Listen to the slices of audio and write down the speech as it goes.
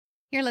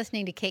You're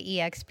listening to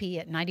KEXP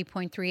at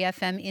 90.3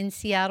 FM in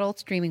Seattle,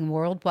 streaming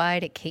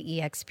worldwide at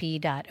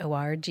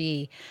kexp.org.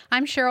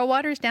 I'm Cheryl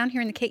Waters down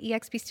here in the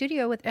KEXP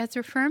studio with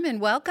Ezra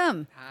Furman.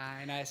 Welcome.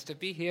 Hi, nice to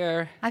be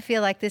here. I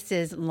feel like this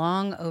is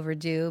long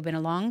overdue. Been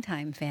a long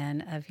time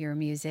fan of your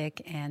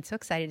music and so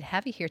excited to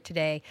have you here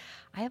today.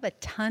 I have a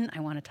ton I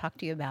want to talk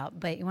to you about,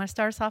 but you want to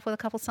start us off with a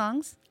couple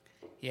songs?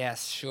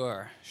 Yes,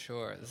 sure.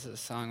 This is a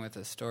song with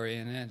a story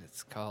in it.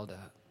 It's called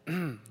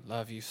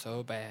Love You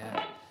So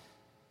Bad.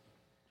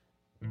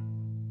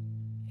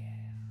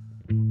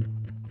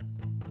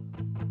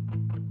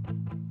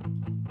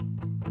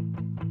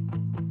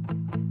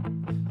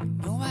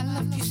 I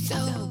love you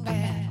so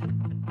bad.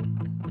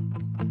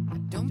 I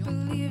don't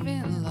believe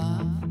in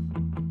love.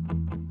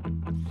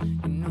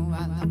 You know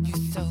I love you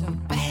so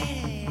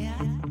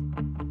bad.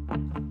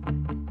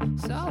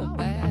 So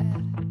bad.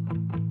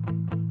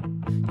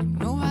 You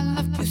know I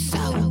love you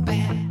so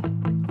bad.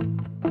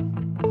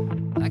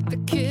 Like the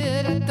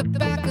kid at the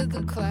back of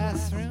the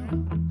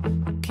classroom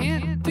who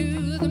can't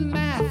do the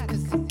math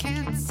 'cause he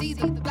can't see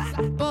the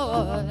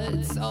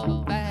blackboard.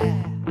 So bad.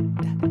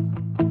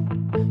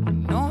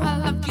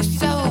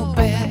 So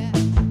bad,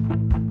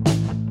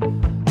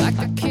 like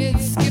the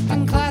kids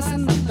skipping class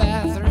in the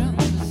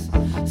bathrooms,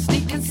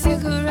 sneaking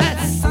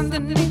cigarettes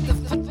underneath the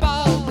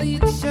football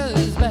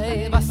bleachers,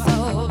 babe. I'm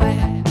so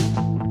bad.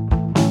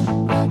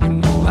 You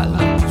know I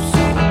love you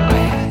so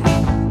bad,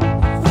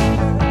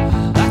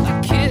 like the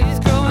kids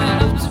growing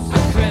up to be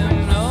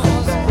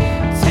criminals,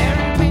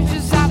 tearing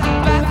pages out the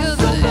back of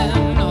the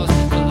hymnals.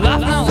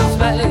 Love knows,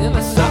 babe,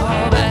 I'm so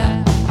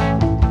bad.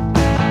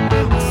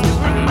 I still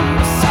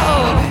remember so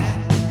bad.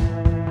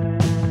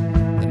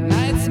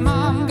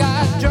 Mom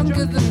got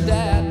drunker than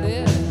dad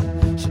did.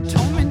 She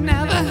told me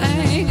never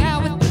hang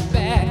out with the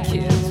bad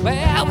kids.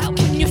 Well, what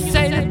can you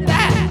say to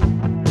that?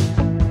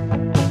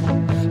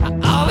 I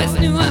always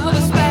knew I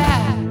was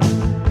bad,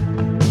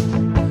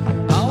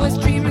 always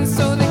dreaming,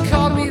 so they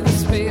called me the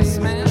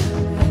spaceman.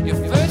 You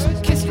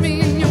first kissed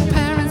me in your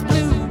parents'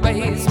 blue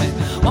basement.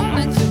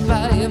 Wanted to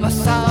play, but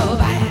so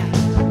bad.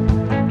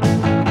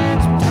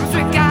 Sometimes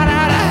we got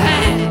out of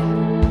hand.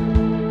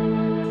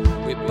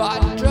 We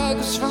bought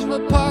drugs from the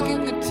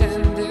parking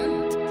attendant.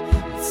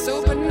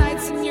 Sober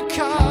nights in your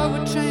car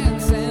were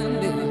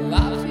transcending.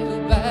 Love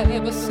you,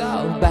 babe, but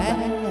so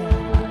bad.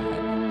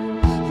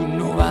 You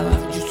know I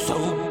loved you so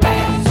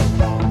bad.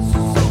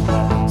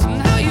 So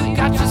now you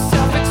got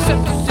yourself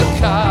accepted to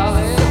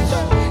college.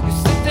 You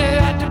said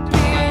there had to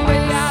be a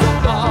way out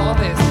of all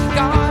this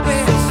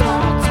garbage,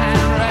 small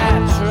town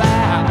rat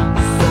trap.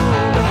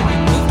 You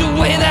moved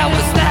away, that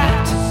was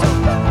that.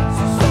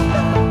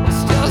 You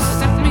still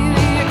sent me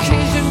the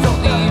occasional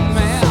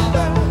email.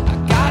 I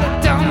got a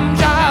dumb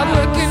job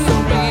working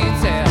in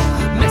retail.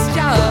 Missed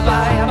your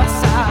vibe, I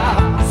saw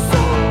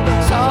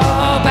so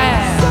bad.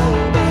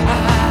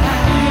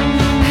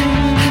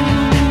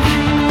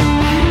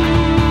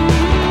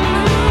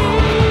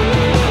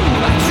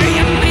 I drew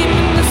your name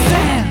in the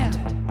sand.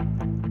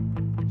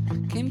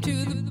 Came to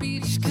the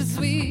beach 'cause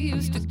we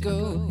used to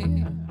go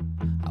here.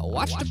 I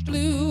watched the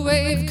blue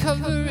wave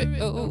cover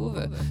it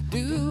over.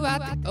 Do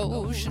what the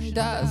ocean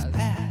does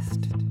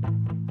past.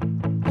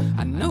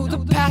 I know the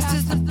past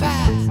is the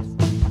past,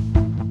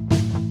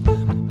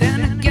 but then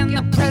again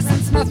the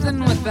present's nothing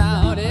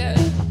without it.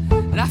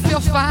 And I feel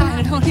fine,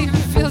 I don't even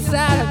feel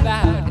sad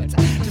about it.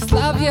 Just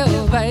love you,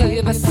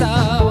 baby,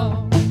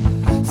 so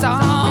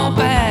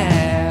bad.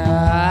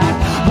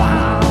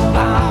 Wow,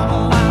 wow,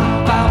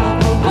 wow, wow,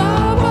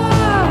 wow, wow,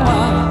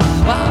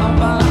 wow,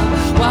 wow,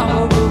 wow,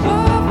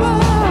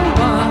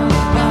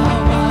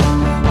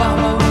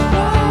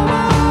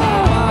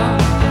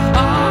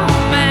 oh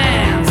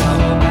man, so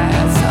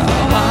bad, so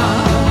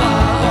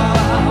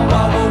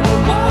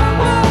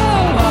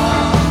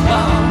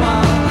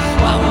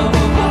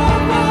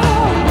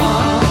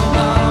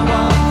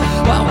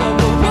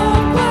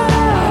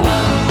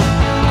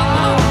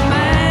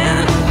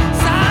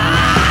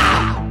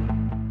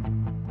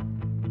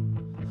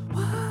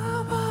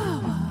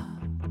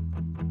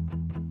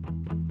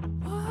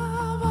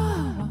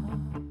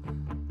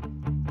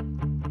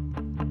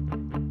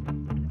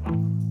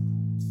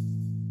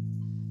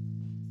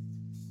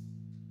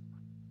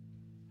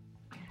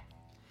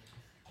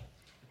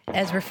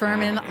Ezra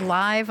Furman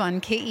live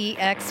on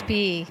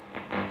KEXP.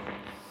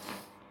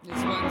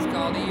 This one's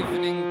called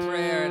Evening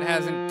Prayer. It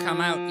hasn't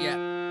come out yet.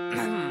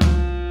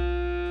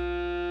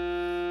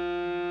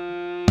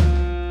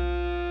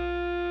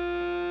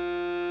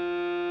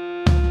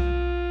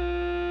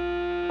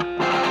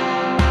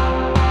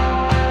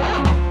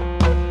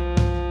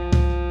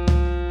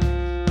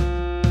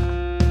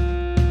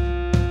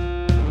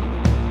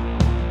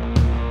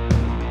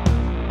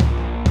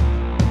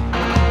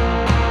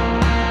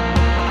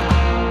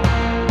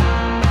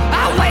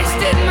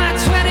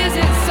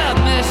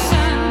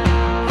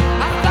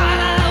 I thought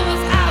I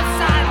was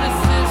outside the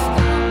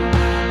system,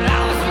 but I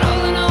was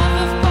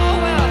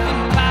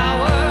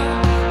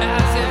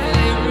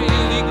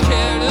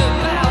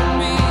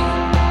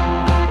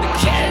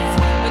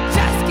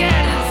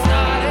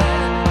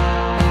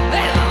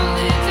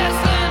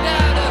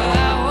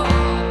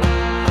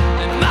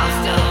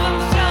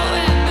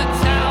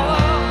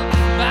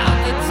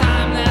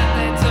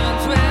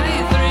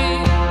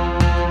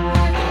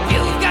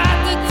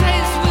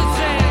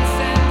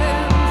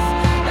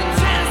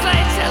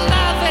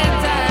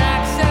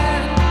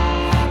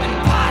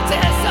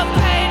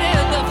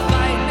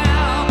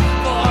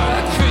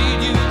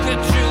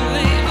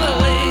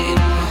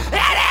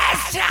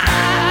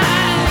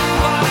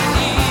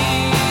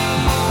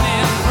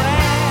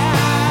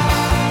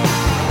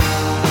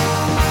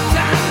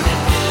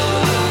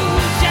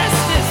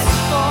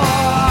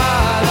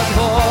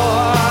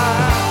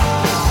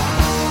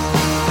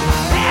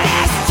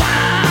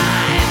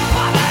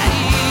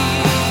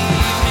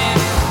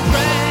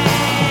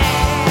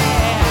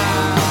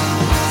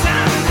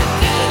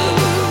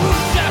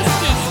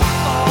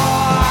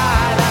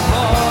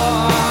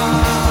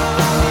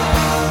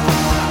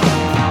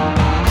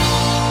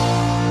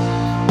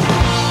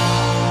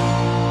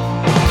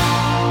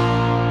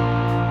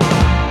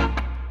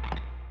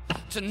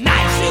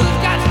Tonight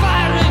you've got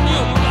fire in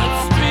your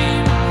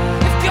bloodstream.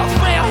 If your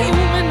frail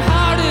human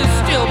heart is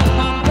still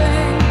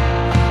pumping,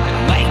 and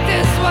make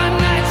this one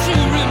night you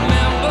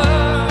remember,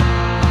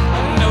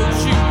 a note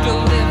you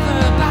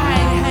deliver by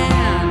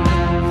hand.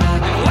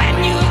 And when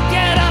you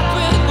get up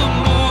in the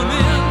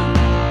morning,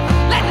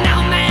 let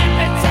no man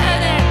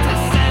return it to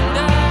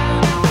sender.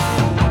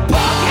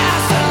 Pour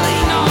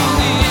gasoline on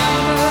the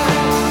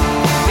embers,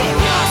 give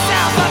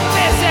yourself a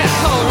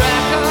physical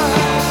record.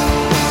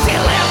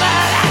 Deliver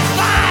that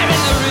fire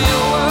in the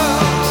real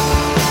world,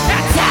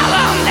 and tell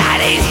him that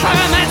he's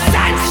firm and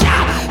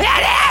sunshine.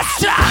 It is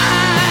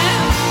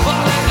time for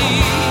the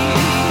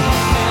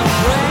evening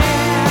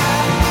prayer.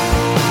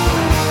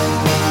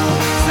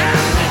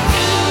 Time to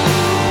do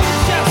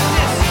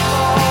justice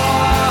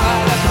for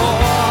the poor.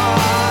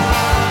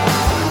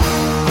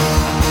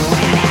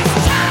 It is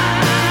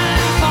time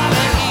for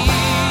the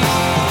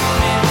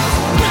evening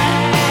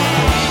prayer.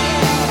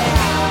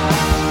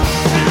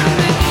 Time to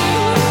do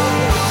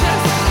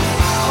justice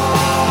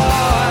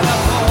for the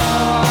poor.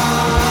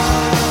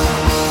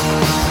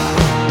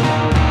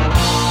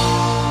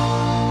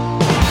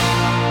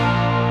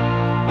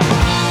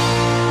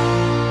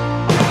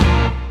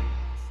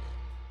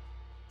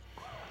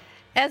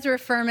 Ezra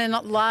Furman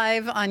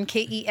live on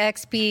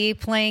KEXP,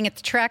 playing at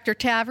the Tractor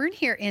Tavern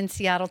here in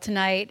Seattle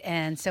tonight.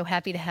 And so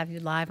happy to have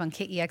you live on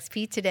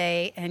KEXP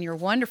today and your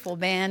wonderful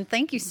band.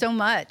 Thank you so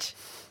much.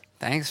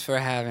 Thanks for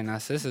having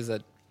us. This is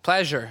a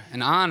pleasure,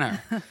 an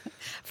honor.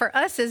 For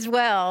us as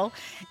well.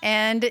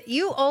 And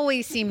you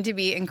always seem to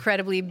be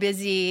incredibly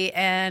busy,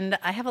 and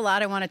I have a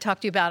lot I want to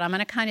talk to you about. I'm going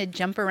to kind of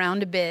jump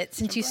around a bit.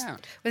 Since you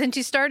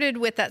started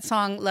with that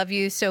song, Love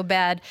You So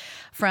Bad,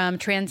 from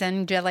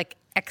Transangelic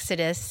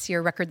Exodus,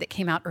 your record that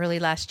came out early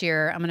last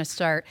year. I'm going to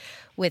start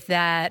with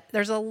that.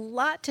 There's a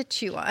lot to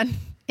chew on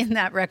in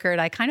that record.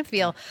 I kind of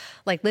feel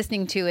like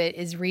listening to it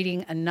is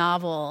reading a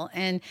novel,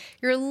 and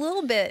you're a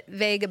little bit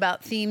vague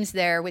about themes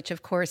there, which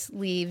of course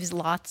leaves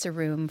lots of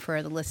room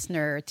for the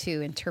listener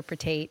to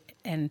interpret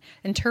and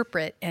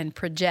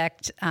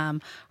project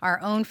our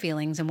own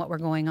feelings and what we're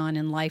going on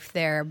in life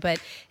there.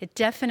 But it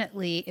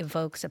definitely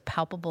evokes a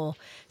palpable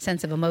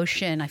sense of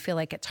emotion. I feel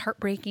like it's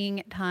heartbreaking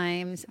at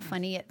times,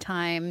 funny at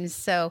times.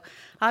 So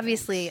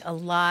obviously a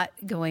lot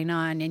going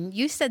on. And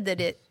you said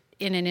that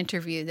in an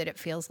interview that it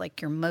feels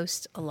like your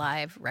most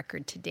alive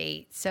record to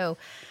date. So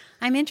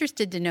I'm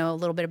interested to know a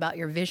little bit about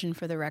your vision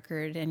for the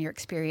record and your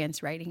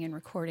experience writing and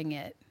recording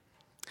it.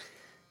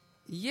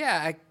 Yeah,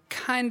 I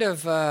kind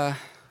of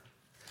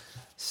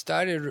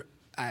started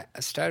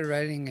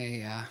writing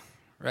a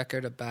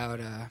record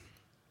about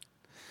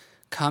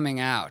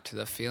coming out,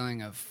 the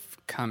feeling of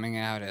coming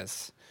out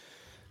as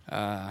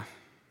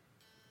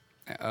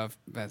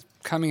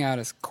coming out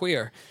as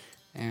queer,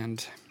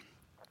 and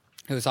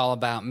it was all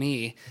about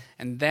me.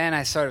 And then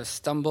I sort of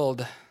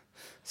stumbled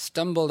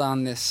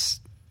on this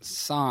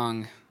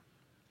song,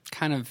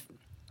 kind of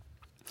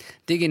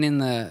digging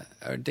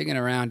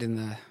around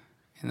in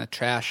the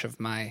trash of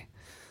my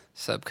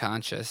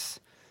subconscious.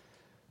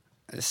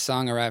 This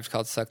song arrived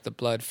called "Suck the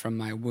Blood from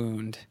My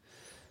Wound,"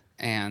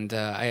 and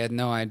I had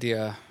no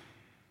idea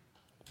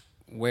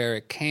where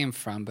it came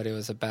from, but it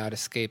was about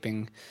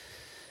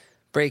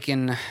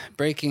breaking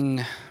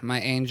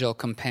my angel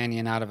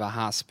companion out of a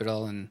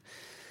hospital, and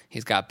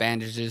he's got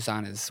bandages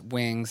on his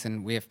wings,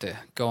 and we have to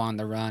go on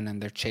the run,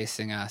 and they're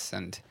chasing us.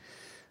 And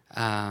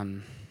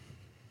then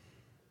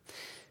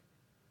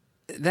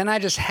I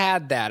just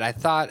had that. I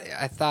thought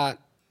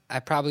I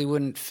probably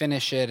wouldn't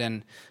finish it,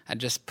 and I'd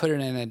just put it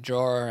in a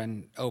drawer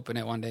and open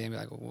it one day and be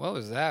like, what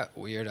was that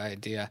weird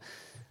idea?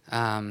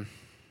 And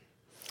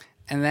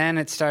then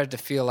it started to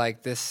feel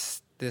like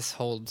this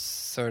holds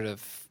sort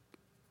of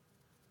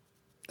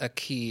a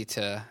key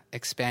to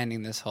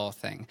expanding this whole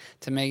thing,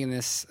 to making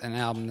this an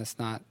album that's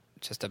not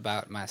just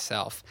about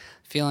myself.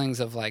 Feelings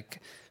of like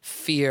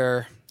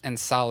fear and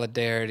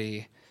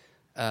solidarity,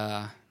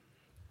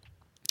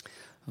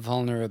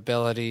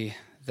 vulnerability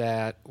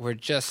that were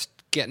just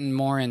getting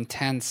more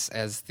intense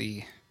as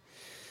the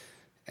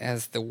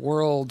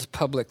world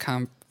public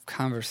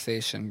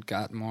conversation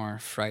got more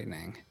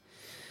frightening.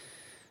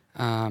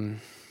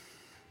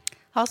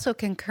 Also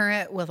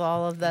concurrent with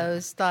all of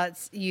those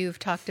thoughts, you've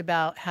talked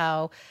about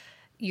how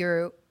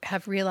you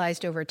have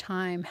realized over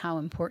time how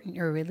important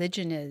your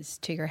religion is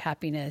to your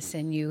happiness,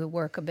 and you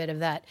work a bit of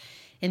that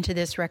into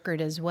this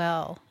record as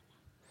well.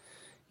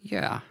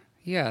 Yeah,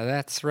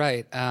 that's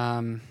right.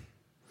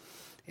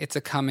 It's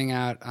a coming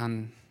out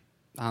on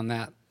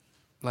that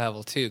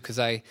level too, because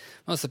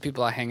most of the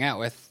people I hang out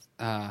with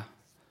are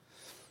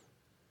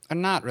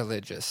not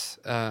religious.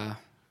 I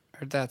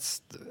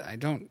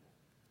don't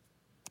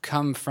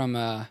come from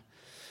a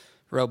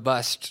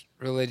robust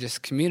religious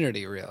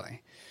community,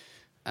 really.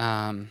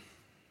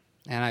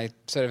 And I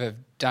sort of have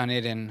done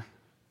it in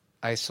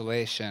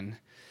isolation,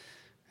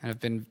 and have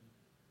been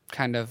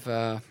kind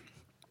of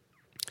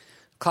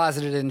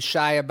closeted and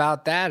shy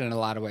about that in a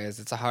lot of ways.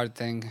 It's a hard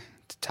thing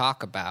to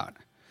talk about.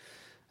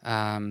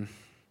 But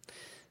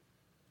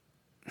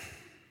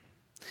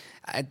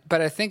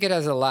I think it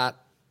has a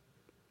lot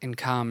in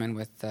common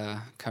with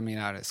coming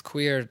out as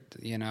queer.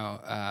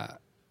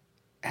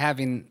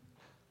 Having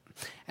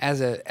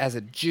as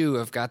a Jew,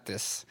 I've got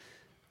this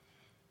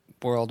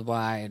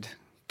worldwide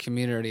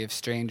community of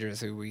strangers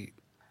who we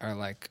are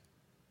like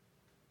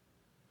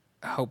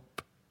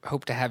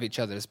hope to have each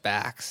other's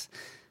backs,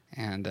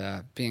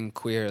 and being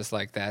queer is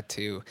like that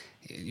too.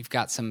 You've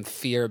got some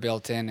fear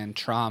built in and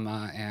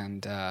trauma,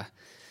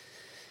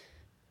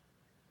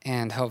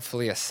 and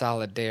hopefully a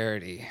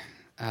solidarity.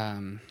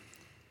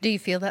 Do you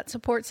feel that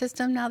support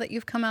system now that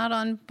you've come out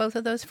on both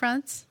of those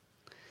fronts?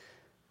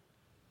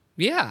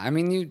 Yeah, I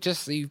mean,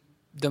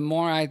 the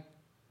more I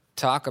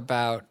talk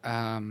about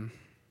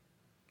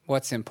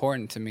what's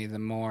important to me, the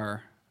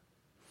more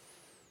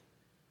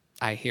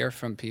I hear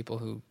from people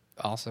who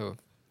also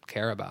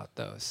care about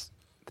those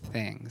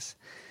things.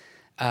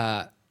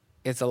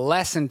 It's a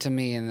lesson to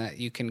me in that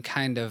you can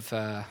kind of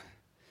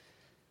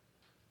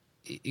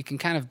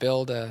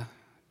build a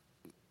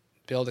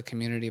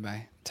community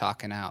by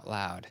talking out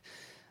loud,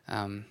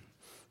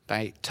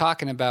 by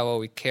talking about what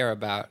we care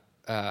about.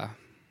 I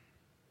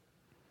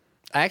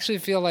actually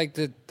feel like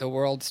the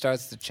world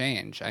starts to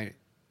change.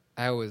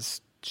 I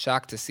was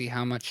shocked to see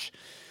how much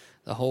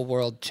the whole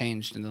world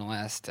changed in the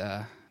last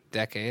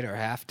decade or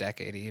half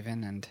decade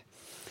even, and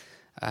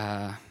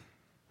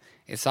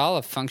it's all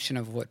a function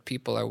of what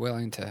people are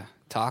willing to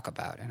talk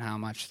about and how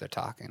much they're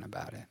talking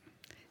about it.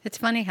 It's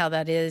funny how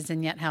that is,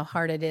 and yet how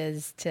hard it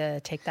is to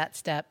take that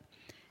step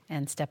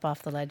and step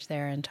off the ledge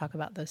there and talk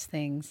about those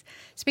things.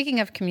 Speaking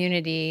of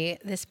community,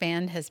 this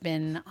band has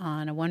been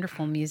on a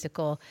wonderful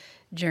musical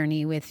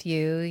journey with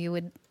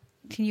you.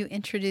 Can you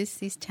introduce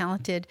these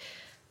talented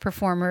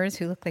performers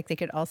who look like they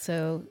could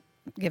also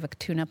give a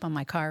tune-up on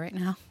my car right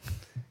now?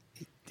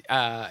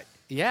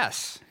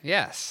 Yes.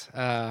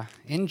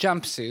 In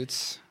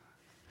jumpsuits.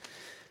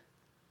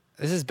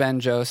 This is Ben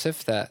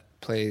Joseph that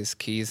plays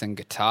keys and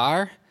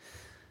guitar.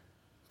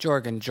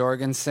 Jorgen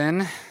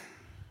Jorgensen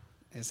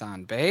is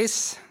on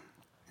bass,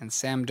 and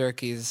Sam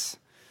Durkee's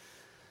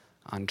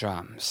on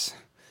drums.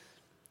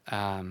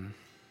 Yeah.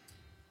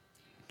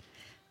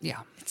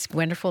 It's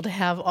wonderful to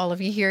have all of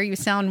you here. You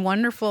sound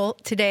wonderful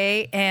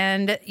today,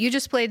 and you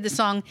just played the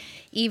song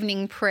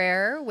Evening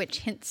Prayer, which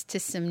hints to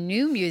some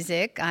new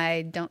music.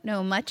 I don't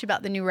know much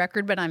about the new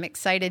record, but I'm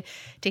excited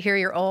to hear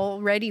you're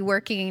already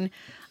working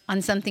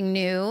on something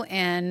new,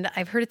 and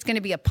I've heard it's going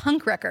to be a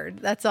punk record.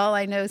 That's all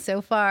I know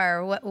so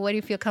far. What do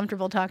you feel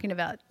comfortable talking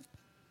about?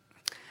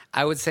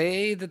 I would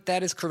say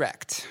that is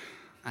correct.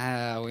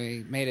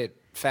 We made it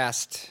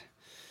fast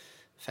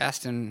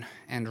and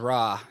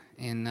raw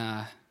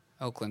in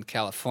Oakland,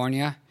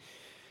 California.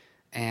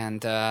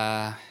 And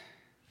I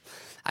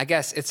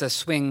guess it's a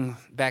swing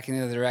back in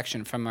the other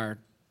direction from our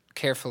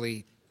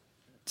carefully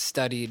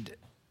studied,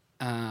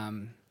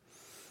 kind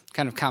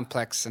of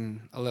complex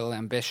and a little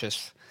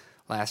ambitious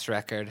last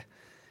record.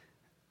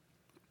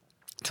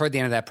 Toward the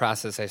end of that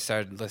process, I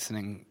started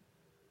listening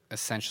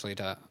essentially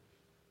to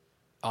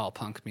all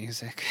punk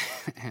music.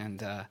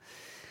 And,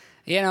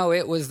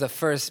 it was the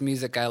first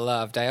music I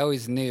loved. I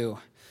always knew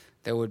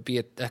there would be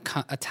a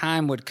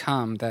time would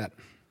come that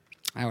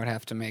I would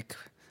have to make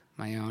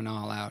my own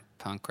all-out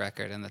punk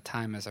record, and the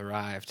time has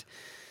arrived.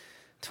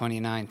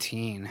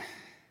 2019.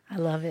 I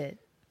love it.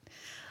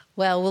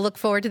 Well, we'll look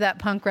forward to that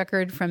punk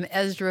record from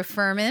Ezra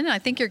Furman. I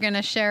think you're going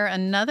to share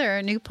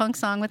another new punk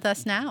song with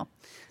us now.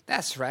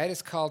 That's right.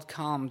 It's called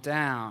Calm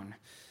Down,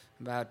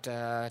 about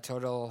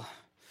total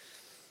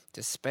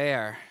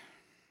despair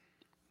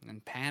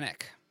and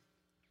panic.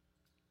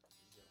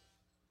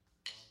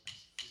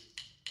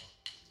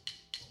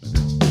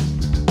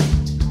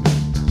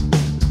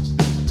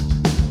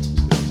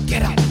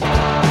 Get up!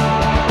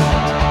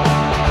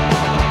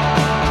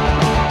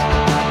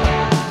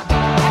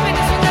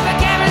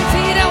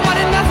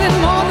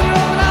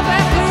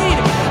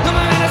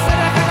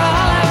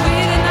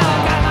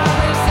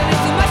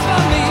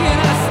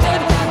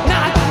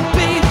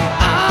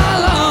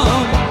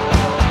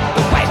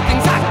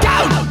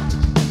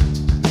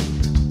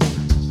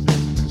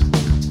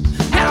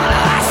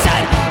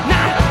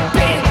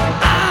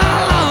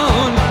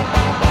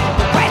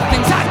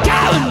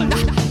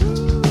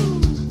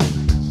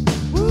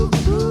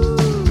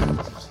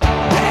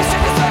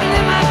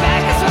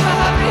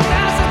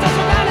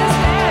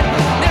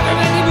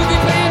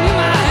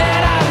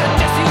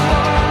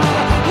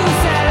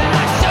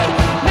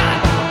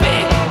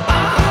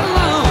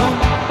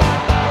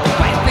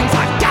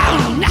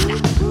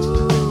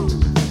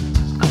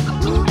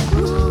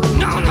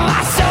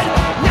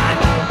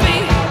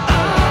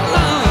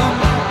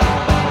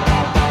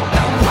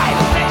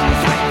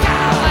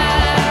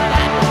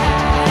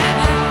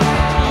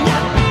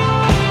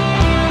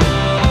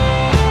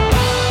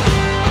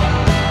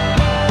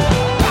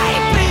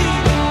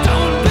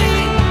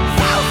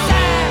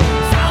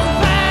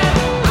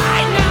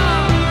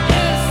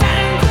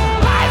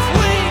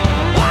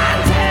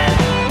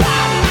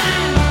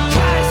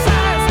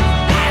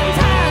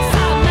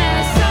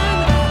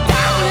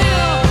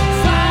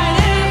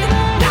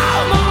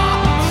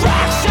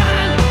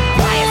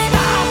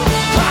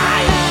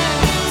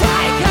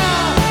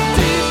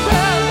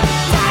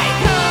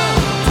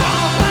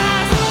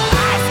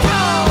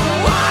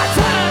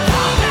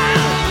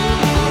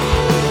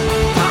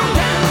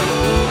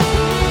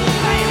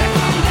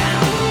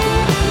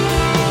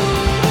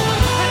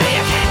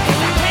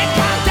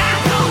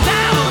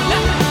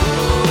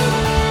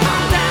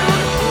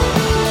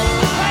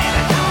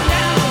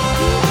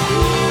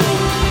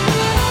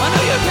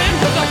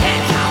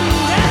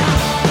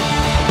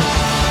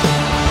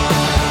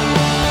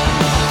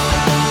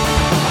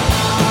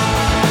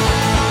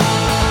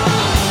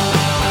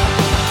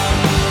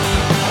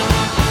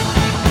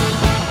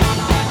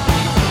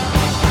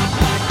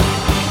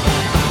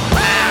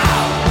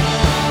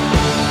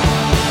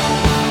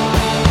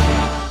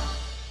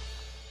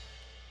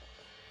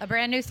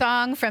 brand new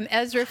song from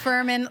Ezra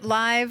Furman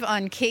live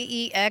on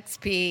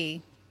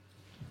KEXP.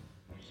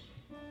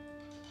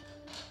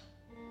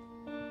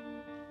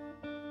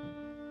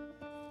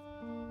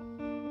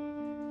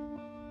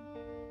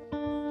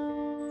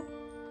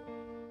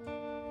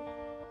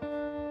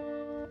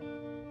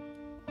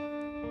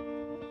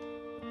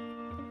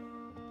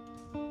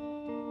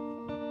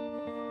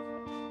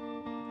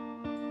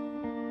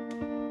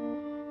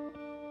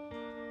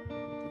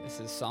 This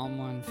is Psalm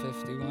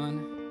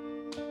 151.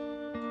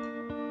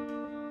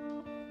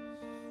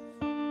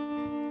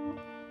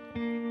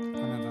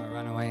 One of our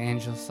Runaway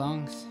Angel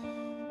songs.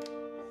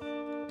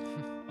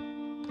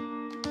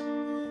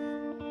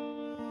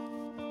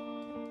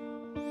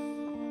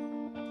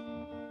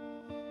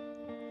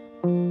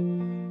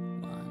 One,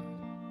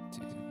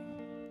 two,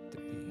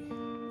 three,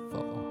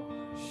 four.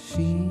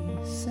 She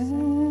said,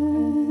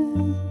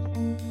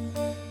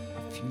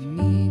 if you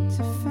need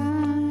to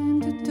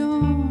find a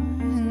door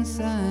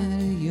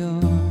inside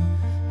your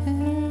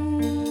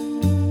head,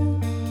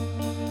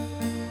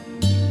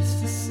 leads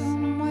to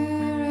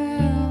somewhere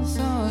else,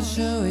 I'll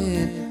show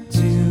it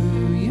to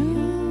you.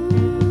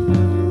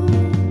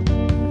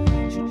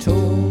 She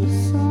told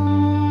us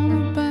all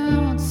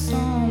about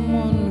Psalm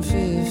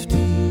 151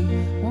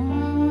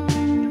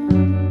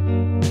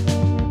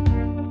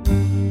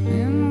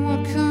 and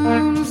what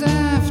comes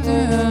after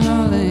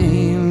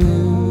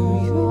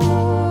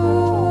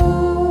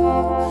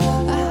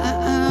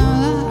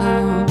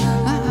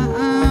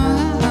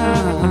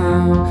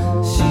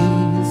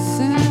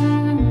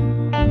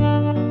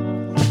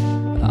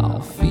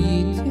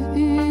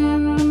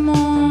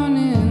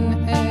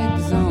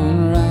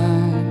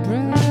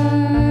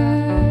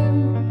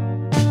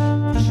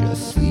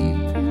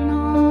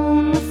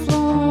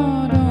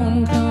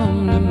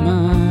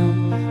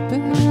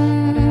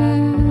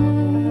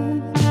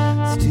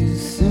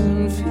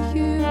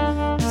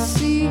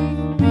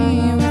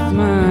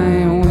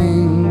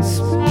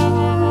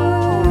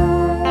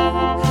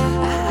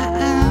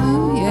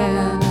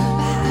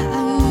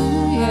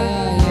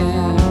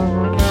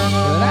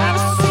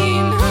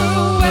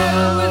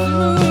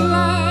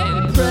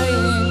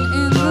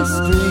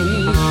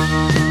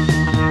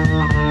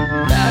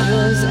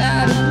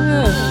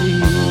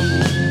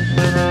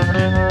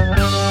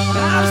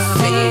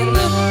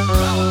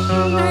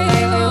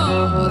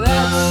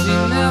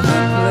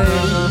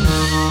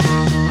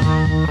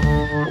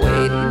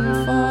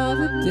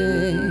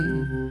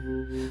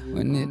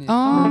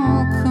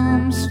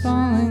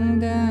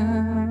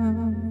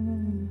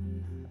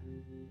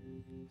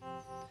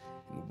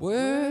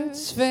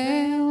words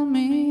fail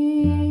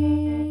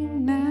me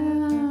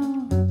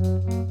now.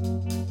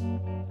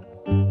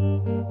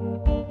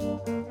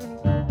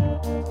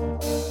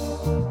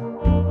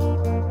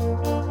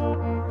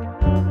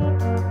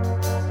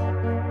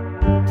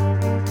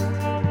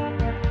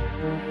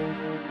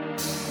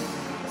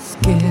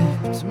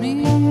 Skipped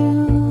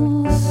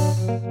meals,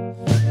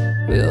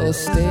 we'll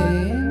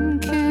stay in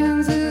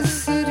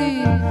Kansas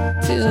City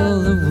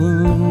till the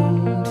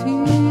wound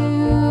heals.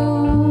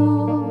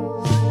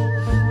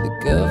 The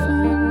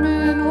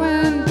government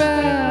went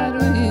bad,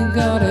 we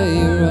got a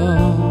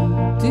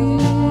raw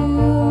deal.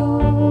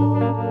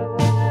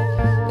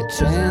 A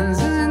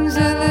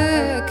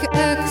transangelic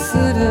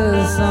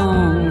exodus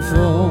on 4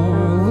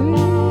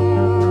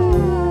 wheels.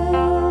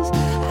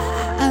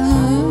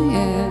 Oh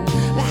yeah,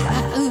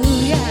 oh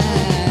yeah.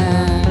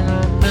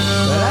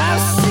 But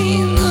I've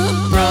seen the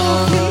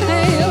broken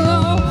halo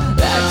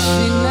that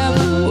she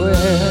never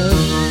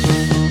wears,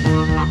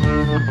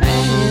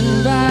 hanging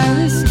by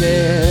the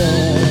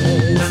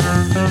stairs.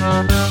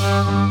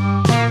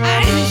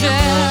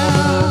 Angel,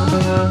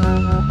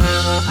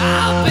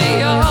 I'll be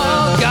your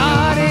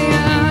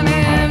guardian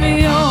if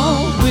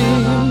you'll be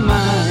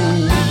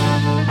mine.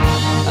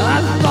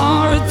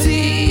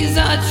 Authorities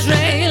are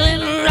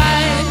trailing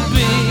right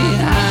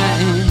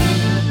behind.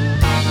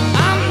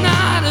 I'm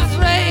not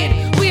afraid,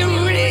 we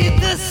read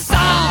the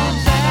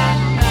Psalms at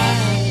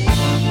night.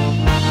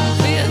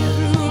 We're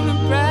through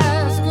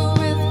Nebraska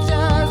with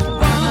just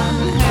one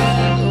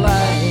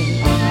headlight.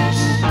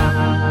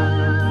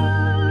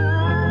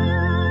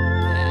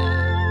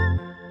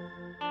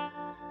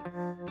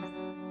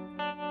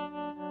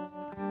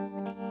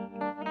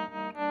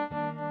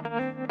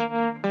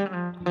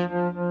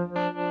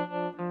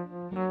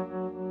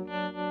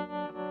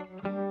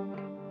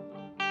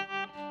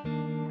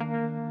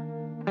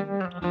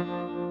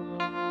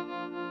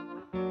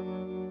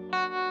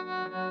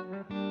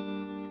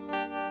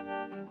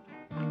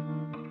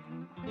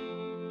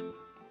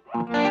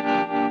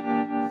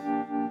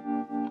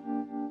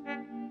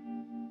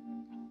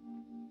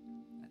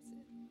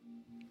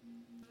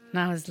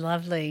 That was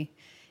lovely.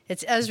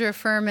 It's Ezra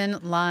Furman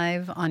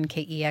live on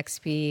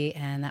KEXP,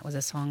 and that was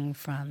a song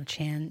from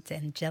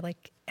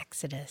Transangelic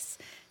Exodus.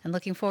 And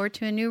looking forward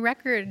to a new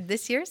record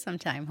this year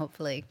sometime,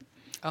 hopefully.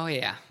 Oh,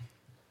 yeah.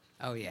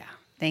 Oh, yeah.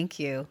 Thank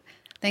you.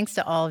 Thanks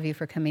to all of you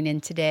for coming in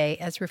today.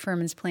 Ezra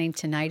Furman's playing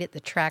tonight at the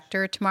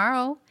Tractor,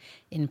 tomorrow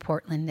in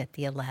Portland at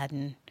the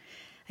Aladdin.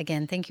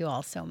 Again, thank you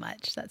all so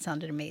much. That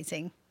sounded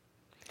amazing.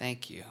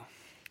 Thank you.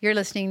 You're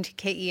listening to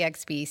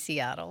KEXP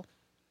Seattle.